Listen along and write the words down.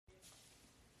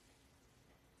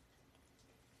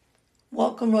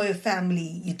Welcome, Royal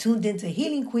Family. You tuned into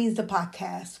Healing Queens, the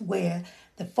podcast, where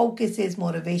the focus is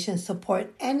motivation,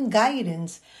 support, and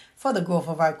guidance for the growth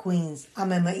of our queens.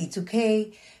 I'm Emma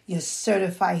E2K, your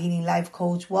certified healing life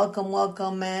coach.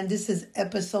 Welcome, man. This is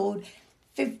episode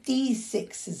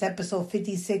 56. It's episode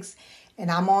 56, and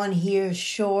I'm on here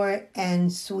short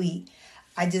and sweet.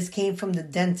 I just came from the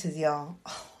dentist, y'all.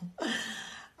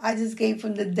 I just came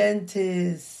from the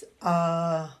dentist.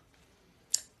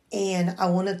 And I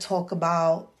want to talk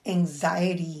about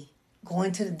anxiety,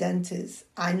 going to the dentist.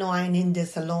 I know I ain't in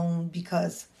this alone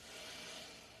because,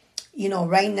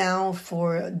 right now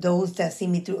for those that see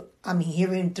me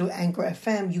hearing through Anchor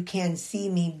FM, you can't see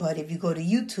me. But if you go to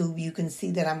YouTube, you can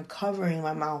see that I'm covering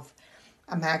my mouth.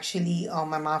 I'm actually,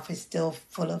 my mouth is still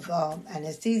full of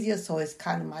anesthesia. So it's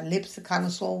kind of, my lips are kind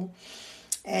of swollen.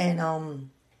 And,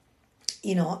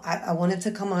 I wanted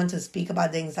to come on to speak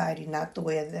about the anxiety, not the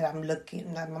way that I'm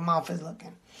looking, that my mouth is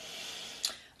looking.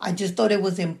 I just thought it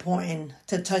was important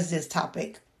to touch this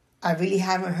topic. I really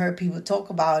haven't heard people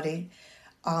talk about it,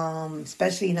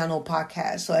 especially in no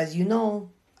podcast. So as you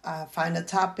know, I find a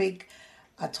topic,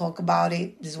 I talk about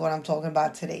it. This is what I'm talking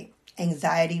about today.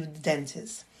 Anxiety with the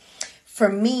dentist. For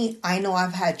me, I know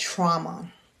I've had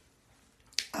trauma.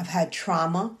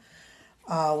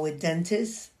 With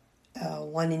dentists.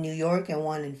 One in New York and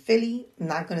one in Philly. I'm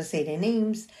not going to say their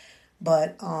names,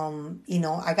 but,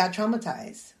 I got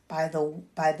traumatized by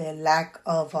the lack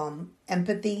of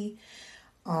empathy,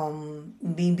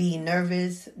 me being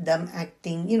nervous, them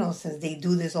acting, since they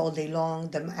do this all day long,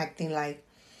 them acting like,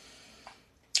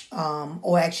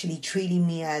 or actually treating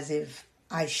me as if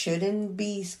I shouldn't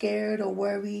be scared or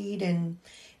worried and,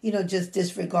 just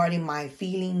disregarding my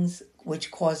feelings,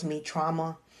 which caused me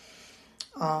trauma.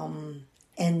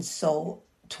 And so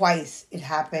twice it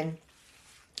happened.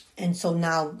 And so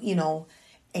now,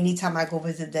 anytime I go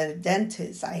visit the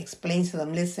dentist, I explain to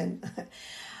them, listen,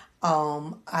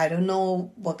 I don't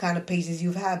know what kind of patients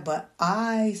you've had, but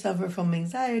I suffer from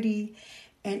anxiety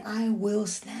and I will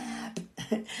snap.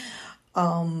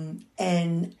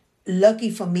 And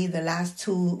lucky for me, the last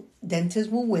two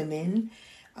dentists were women.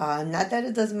 Not that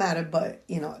it doesn't matter, but,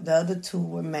 the other two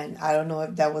were men. I don't know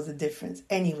if that was a difference.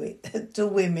 Anyway, two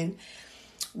women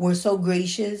were so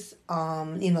gracious,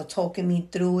 talking me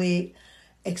through it,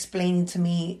 explaining to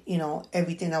me,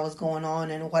 everything that was going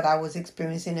on and what I was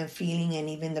experiencing and feeling and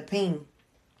even the pain.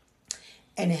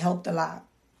 And it helped a lot.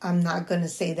 I'm not going to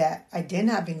say that I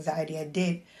didn't have anxiety. I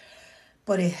did.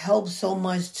 But it helped so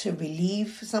much to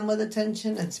relieve some of the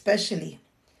tension, and especially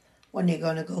when they're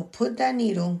going to go put that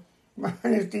needle, run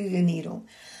it through your needle.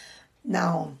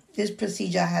 Now, this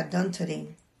procedure I had done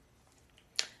today,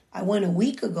 I went a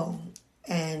week ago.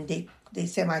 And they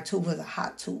said my tooth was a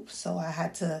hot tooth. So I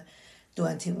had to do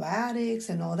antibiotics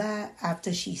and all that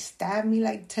after she stabbed me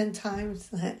like 10 times.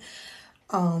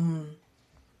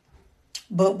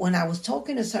 But when I was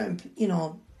talking to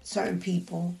certain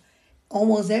people,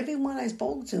 almost everyone I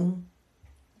spoke to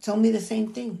told me the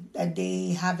same thing, that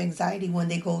they have anxiety when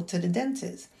they go to the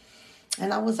dentist.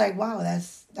 And I was like, wow,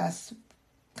 that's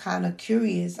kind of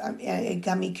curious. It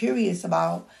got me curious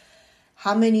about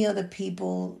how many other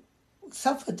people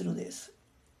suffer through this.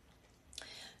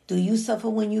 Do you suffer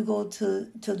when you go to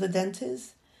the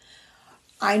dentist?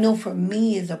 I know for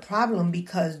me it's a problem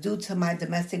because due to my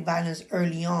domestic violence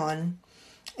early on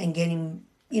and getting,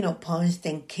 punched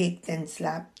and kicked and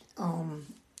slapped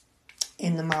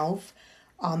in the mouth,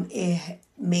 it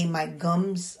made my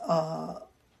gums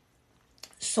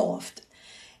soft.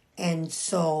 And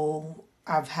so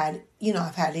I've had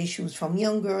issues from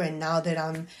younger, and now that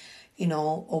I'm,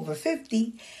 over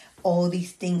 50, all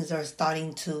these things are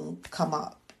starting to come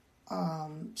up.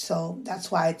 So that's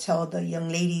why I tell the young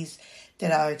ladies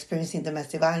that are experiencing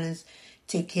domestic violence,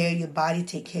 take care of your body,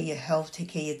 take care of your health, take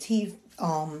care of your teeth.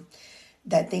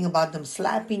 That thing about them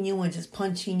slapping you and just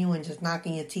punching you and just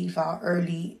knocking your teeth out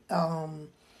early,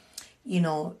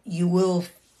 you will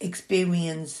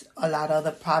experience a lot of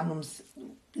other problems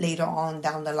later on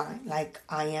down the line, like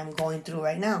I am going through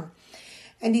right now.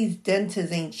 And these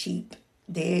dentists ain't cheap.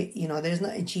 There's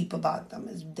nothing cheap about them.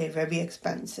 They're very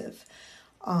expensive.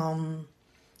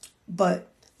 But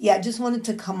yeah, I just wanted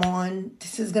to come on.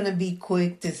 This is going to be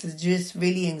quick. This is just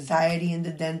really anxiety in the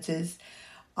dentist.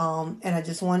 And I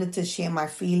just wanted to share my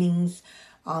feelings.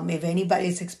 If anybody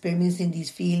is experiencing these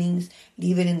feelings,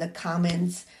 leave it in the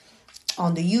comments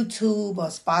on the YouTube or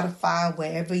Spotify,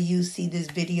 wherever you see this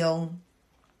video.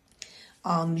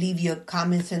 Leave your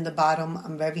comments in the bottom.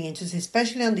 I'm very interested,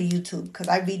 especially on the YouTube, because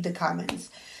I read the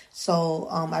comments. So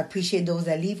I appreciate those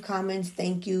that leave comments.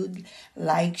 Thank you.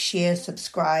 Like, share,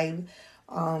 subscribe.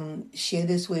 Share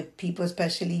this with people,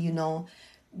 especially,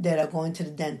 that are going to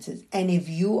the dentist. And if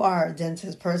you are a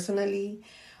dentist personally,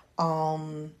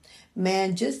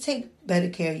 man, just take better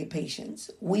care of your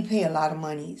patients. We pay a lot of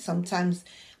money. Sometimes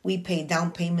we pay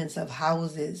down payments of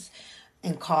houses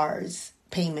and cars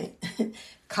payment,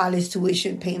 college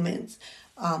tuition payments.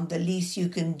 The least you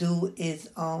can do is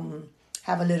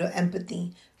have a little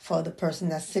empathy for the person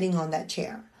that's sitting on that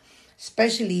chair,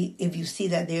 especially if you see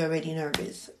that they're already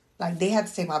nervous. Like, they had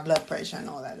to take my blood pressure and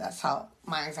all that. That's how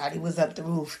my anxiety was up the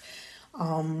roof.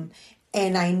 And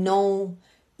I know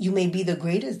you may be the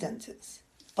greatest dentist,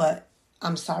 but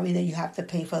I'm sorry that you have to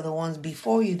pay for the ones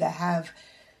before you that have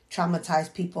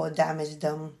traumatized people or damaged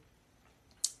them,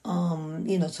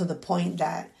 to the point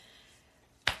that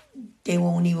they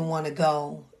won't even want to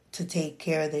go to take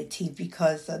care of their teeth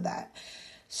because of that.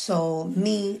 So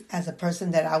me, as a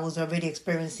person that I was already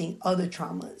experiencing other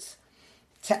traumas,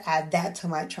 to add that to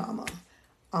my trauma,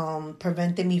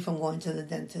 prevented me from going to the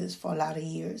dentist for a lot of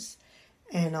years.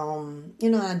 And,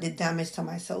 I did damage to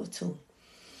myself too.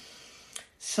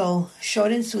 So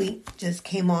short and sweet, just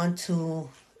came on to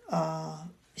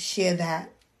share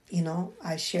that.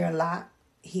 I share a lot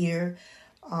here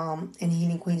in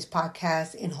Healing Queens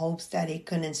podcast in hopes that it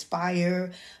can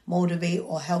inspire, motivate,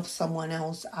 or help someone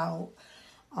else out.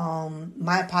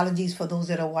 My apologies for those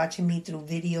that are watching me through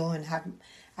video and have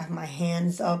my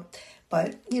hands up.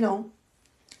 But,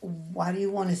 why do you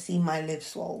want to see my lips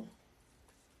swole?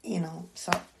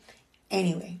 So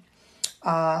anyway,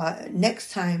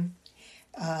 next time,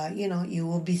 you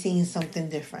will be seeing something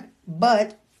different.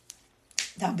 But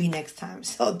that'll be next time.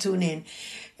 So tune in.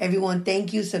 Everyone,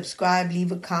 thank you. Subscribe,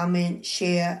 leave a comment,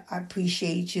 share. I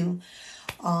appreciate you.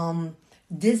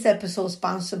 This episode is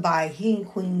sponsored by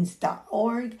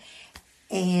healingqueens.org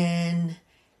and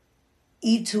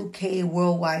E2K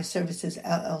Worldwide Services,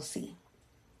 LLC.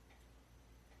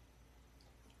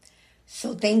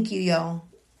 So thank you, y'all.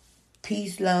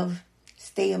 Peace, love.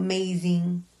 Stay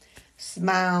amazing.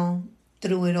 Smile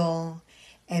through it all.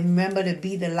 And remember to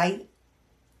be the light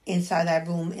inside that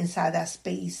room, inside that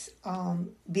space.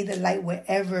 Be the light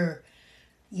wherever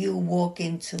you walk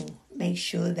into. Make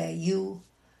sure that you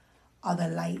are the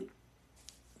light.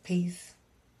 Peace.